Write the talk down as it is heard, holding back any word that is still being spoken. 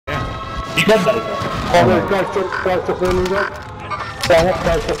You got those? Oh, no, guys jump in, guys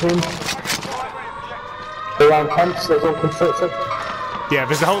jump in. Around camps, there's on construction. Yeah,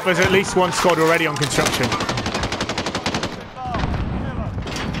 there's at least one squad already on construction.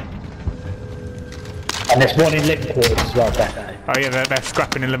 And there's one in living quarters as well, definitely. Oh yeah, they're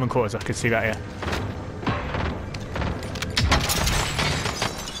scrapping in living quarters, I could see that, yeah.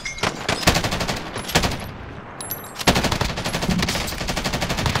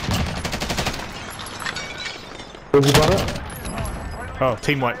 Have you got it? Oh,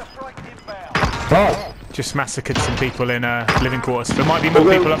 team wipe. Nice. Just massacred some people in living quarters. There might be more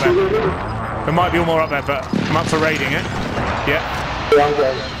people up there. There might be more up there, but I'm up for raiding it. Yeah.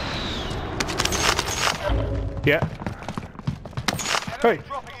 Yeah. Hey.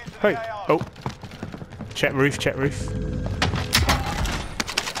 Hey. Oh. Check roof, check roof.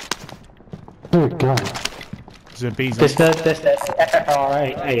 Good God. There's a bees on. There's the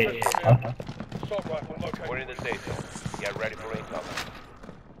FFR8. We're in the safe zone. Get ready for incoming.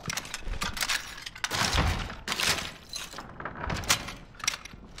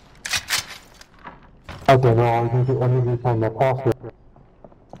 I don't know, I need to find my password.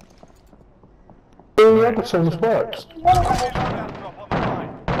 The other things works.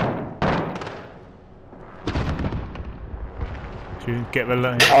 Do you get the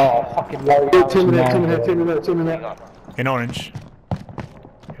line? Oh, fucking low. Team in there. In orange.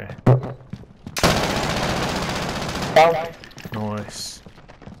 Okay. Nice.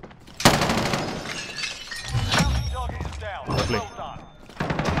 Lovely.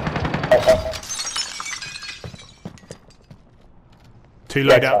 Two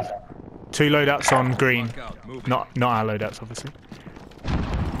loadouts on green. Not our loadouts, obviously.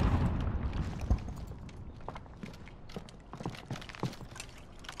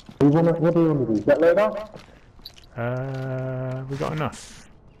 What do you want to do? Get later? We got enough.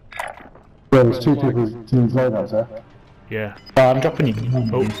 Yeah, there's two people to loadouts there. Yeah. I'm dropping you.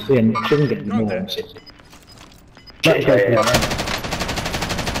 Oh, Ian, shouldn't get more than 60.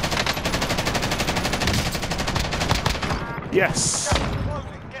 Yes.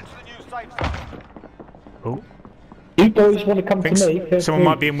 Oh. You boys want to come to me? Someone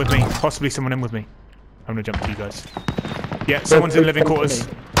might be in with me. Possibly someone in with me. I'm gonna jump to you guys. Yeah, someone's in living quarters.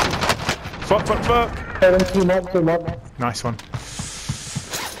 Fuck. Nice one.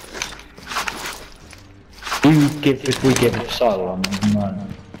 If we give asylum, no.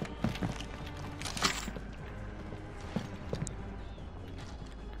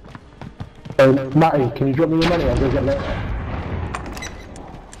 Matty, can you drop me your money? I'll go get later.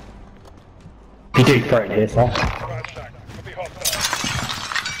 You do throw it here, sir.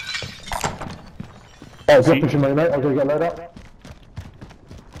 Oh, drop me your money, mate. I'll go get later.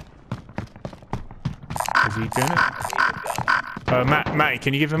 Is he doing it? Matty,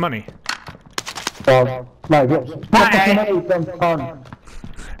 can you give him money? No, drop some money, dumb cunt.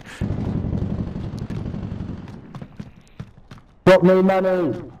 Drop me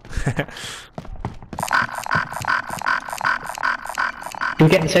money. Can we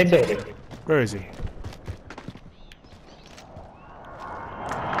get in the same building? Where is he? You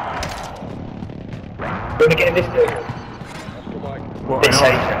want to get in this building? What? This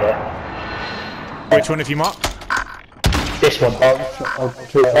safe, Which one have you marked? This one.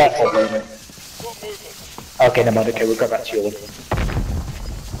 Okay, no matter. Okay, we'll go back to your one.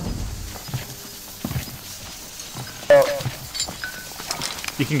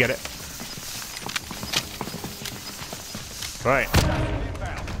 You can get it. Right.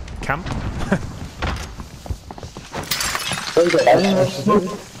 Camp.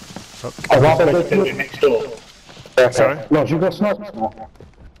 I'd rather go to the building next door. Sorry? Lodge, you got snipers now?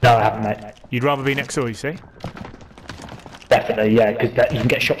 No, I haven't, mate. You'd rather be next door, you see? Definitely, yeah, because you can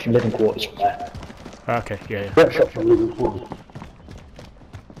get shot from living quarters from there. Okay, yeah. Get shot from living quarters.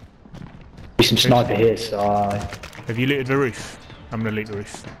 There's some sniper here, so... Have you looted the roof? I'm gonna loot the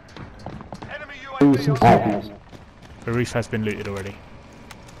roof. The roof has been looted already.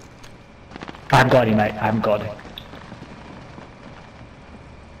 I haven't got any, mate. I haven't got any.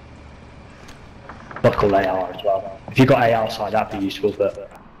 Buckle AR as well. If you got AR side, that'd be useful, but...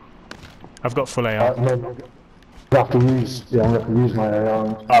 I've got full AR. No, I have to use, I'm going to have to use my AR.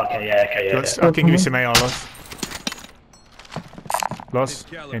 Okay, yeah. I can give you some AR, Loz. Loz,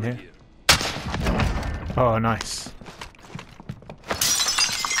 in here. Oh, nice.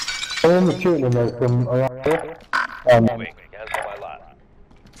 I'm shooting them though from around here.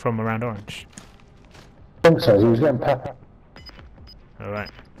 From around orange. I think so, he was getting pepper. Alright.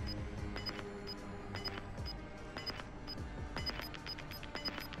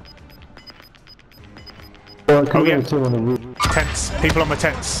 Well, oh yeah. On the roof. Tents. People on the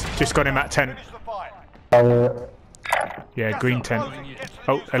tents. Just got him at tent. Yeah, green tent.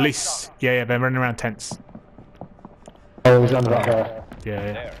 Oh, at least. Yeah, they're running around tents. Oh, he's under that there.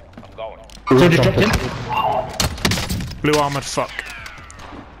 Yeah. There. I'm going. So just dropped in. Blue armoured fuck.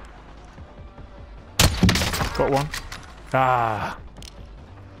 Got one. Ah.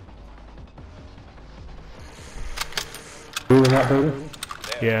 Who in that building?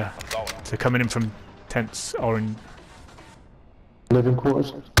 Yeah. So coming in from tents or in. Living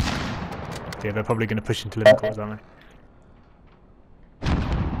quarters? Yeah, they're probably going to push into living quarters, aren't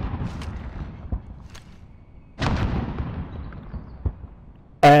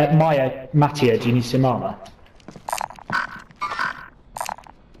they? Maya, Mattia, do you need some armour?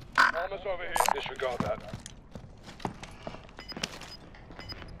 Armor's over here. Disregard that.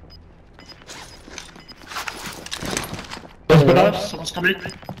 There's above us, someone's coming in.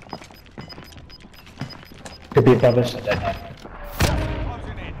 Could be above us, I don't know.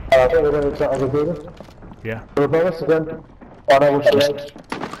 I think we're going to that other building. Yeah. We're above us again. Oh no, we're straight.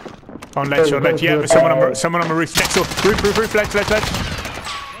 On ledge, on ledge. Yeah, there's someone on the roof. Next door. Roof, ledge.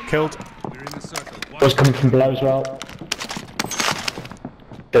 Killed. Was coming from below as well.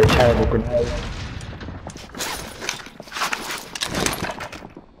 They're a terrible grenade.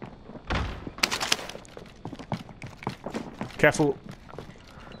 Careful.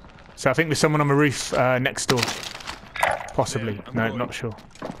 So I think there's someone on the roof next door. Possibly. No, not sure.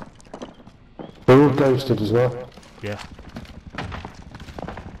 They're all ghosted as well. Yeah.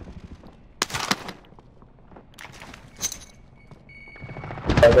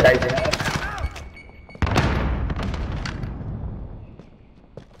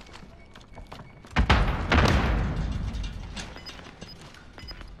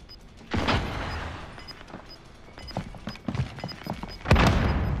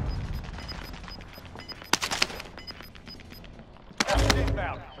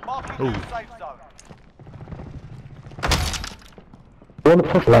 Ooh. I want to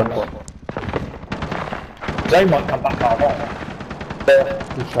push that one. They might come back our way.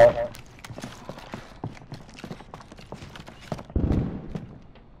 Good shot.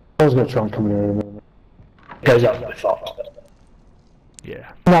 I was going to try and come in here in a minute. Goes up with fast.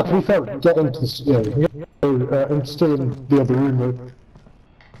 Yeah. Now, to be fair, get into the, I'm still in the other room though.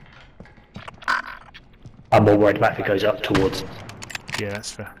 I'm more worried about if it goes up towards. Yeah,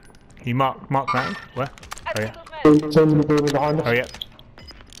 that's fair. You mark that? Where? Oh yeah. It's in the building behind us. Oh yeah.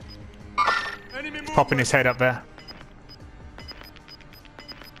 Popping his head up there.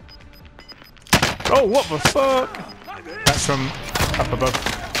 Oh, what the fuck? That's from up above.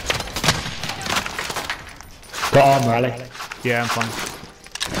 Got armour, Ali. Yeah, I'm fine.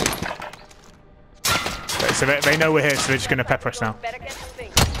 So they know we're here, so they're just going to pepper us now.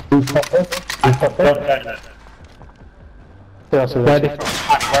 Who's popped there? Who's popped there? Don't know. Yeah, so Where that's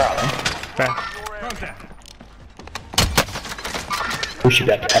are they? There. We should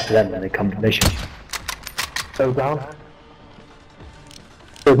be able to pepper them when they come to mission. so down.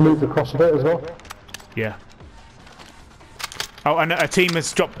 They've moved across a bit as well. Yeah. Oh, and a team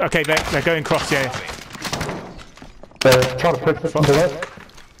has dropped. Okay, they're going cross. Yeah. They're trying to push it from below.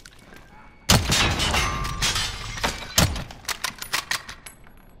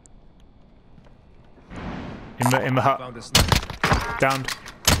 In the hut. Downed.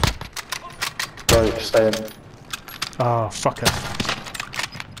 Right, staying. Oh, fucker.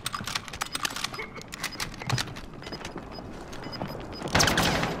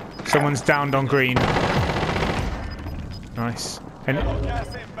 Someone's downed on green. Nice.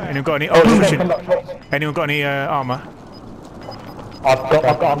 Anyone got any? Oh, anyone got any armor? I've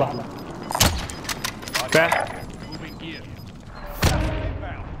got armor. There.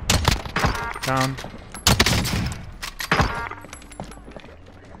 Downed.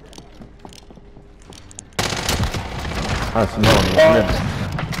 That's no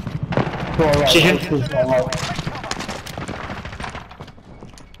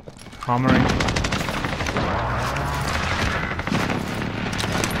Armoring.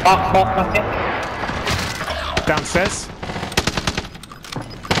 Nothing. Downstairs.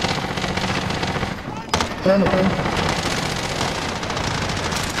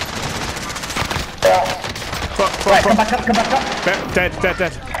 Fuck. Come back up.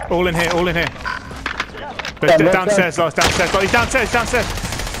 Dead. All in here. But downstairs, Lars, downstairs. Oh, he's downstairs.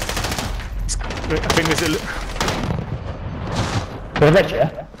 I think there's a... They're ready, yeah?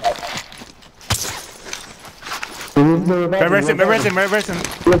 They're resin.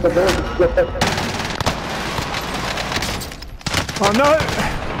 Oh no!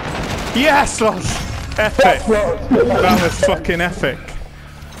 Yes, Lars! Epic! That was fucking epic.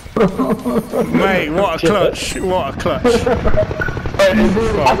 Mate, what a clutch! What a clutch!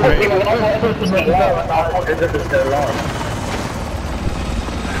 Fuck me.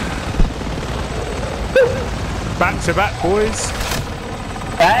 Back to back, boys.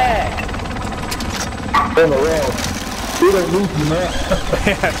 Back! On the wall. We don't lose you, mate.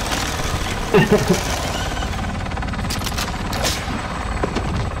 Yeah.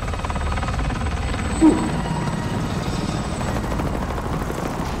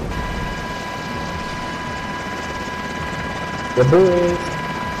 The boys.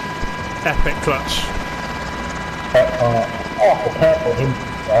 Epic clutch. Oh, the purple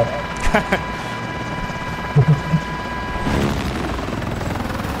him.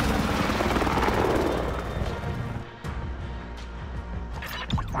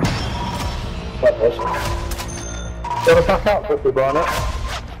 What was it? You want to back out quickly, Barnett?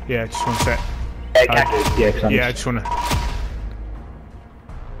 Yeah, just one sec. Yeah, cause Yeah, I just wanna.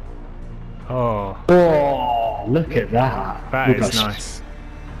 Oh, Oh, look at that. that Look is at nice.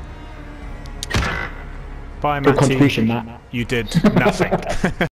 Bye, Good Matty. contribution, Matt. You did nothing.